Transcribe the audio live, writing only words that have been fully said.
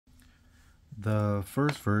The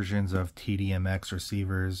first versions of TDMX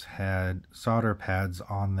receivers had solder pads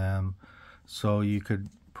on them, so you could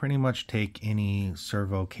pretty much take any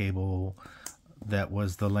servo cable that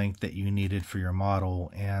was the length that you needed for your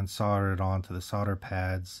model and solder it onto the solder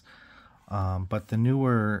pads. But the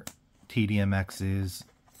newer TDMXs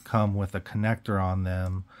come with a connector on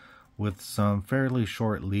them with some fairly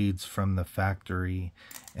short leads from the factory,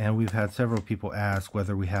 and we've had several people ask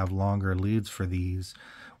whether we have longer leads for these.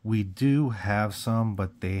 We do have some,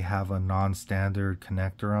 but they have a non-standard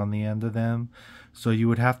connector on the end of them, so you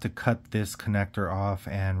would have to cut this connector off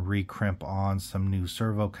and re-crimp on some new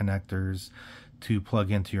servo connectors to plug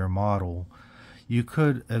into your model. You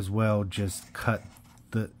could as well just cut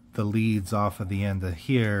the leads off of the end of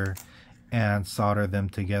here and solder them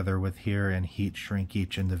together with here and heat shrink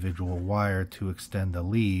each individual wire to extend the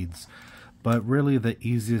leads. But really the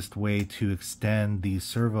easiest way to extend these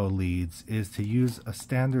servo leads is to use a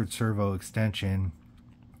standard servo extension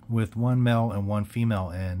with one male and one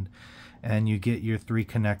female end, and you get your three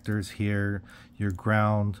connectors here, your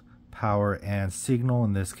ground, power, and signal.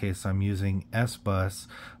 In this case I'm using S-bus,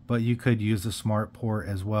 but you could use a smart port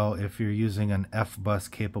as well if you're using an F-bus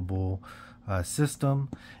capable system,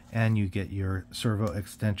 and you get your servo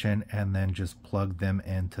extension and then just plug them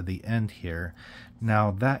into the end here.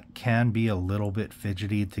 Now that can be a little bit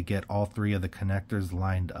fidgety to get all three of the connectors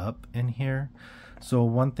lined up in here. So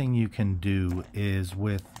one thing you can do is,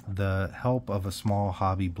 with the help of a small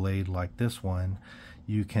hobby blade like this one,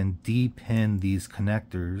 you can depin these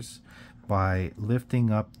connectors by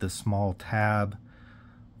lifting up the small tab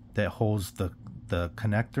that holds the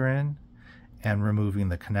connector in and removing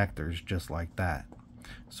the connectors just like that.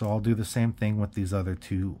 So I'll do the same thing with these other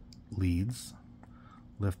two leads.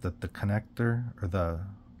 Lift up the connector, or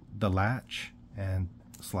the latch, and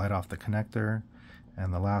slide off the connector,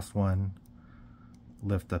 and the last one,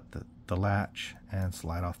 lift up the latch and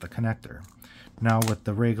slide off the connector. Now with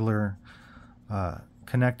the regular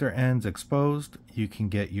connector ends exposed, you can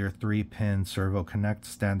get your 3-pin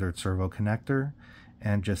standard servo connector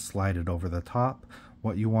and just slide it over the top.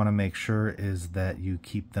 What you want to make sure is that you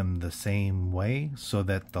keep them the same way so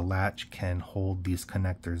that the latch can hold these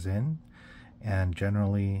connectors in, and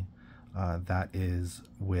generally that is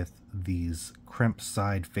with these crimps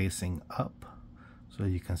side facing up, so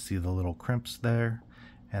you can see the little crimps there,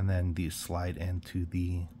 and then these slide into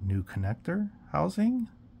the new connector housing.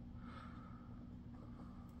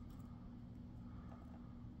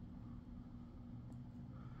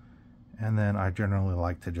 And then I generally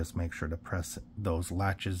like to just make sure to press those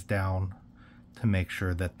latches down to make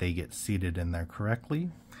sure that they get seated in there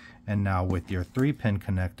correctly. And now with your 3-pin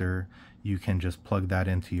connector, you can just plug that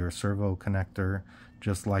into your servo connector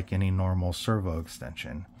just like any normal servo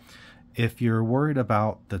extension. If you're worried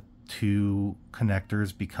about the two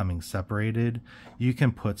connectors becoming separated, you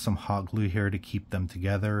can put some hot glue here to keep them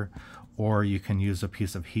together, or you can use a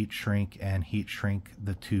piece of heat shrink and heat shrink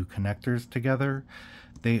the two connectors together.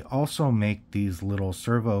 They also make these little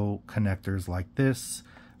servo connectors like this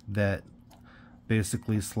that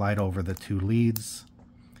basically slide over the two leads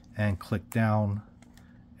and click down,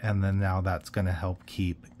 and then now that's going to help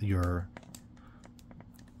keep your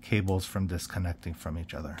cables from disconnecting from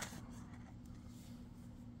each other.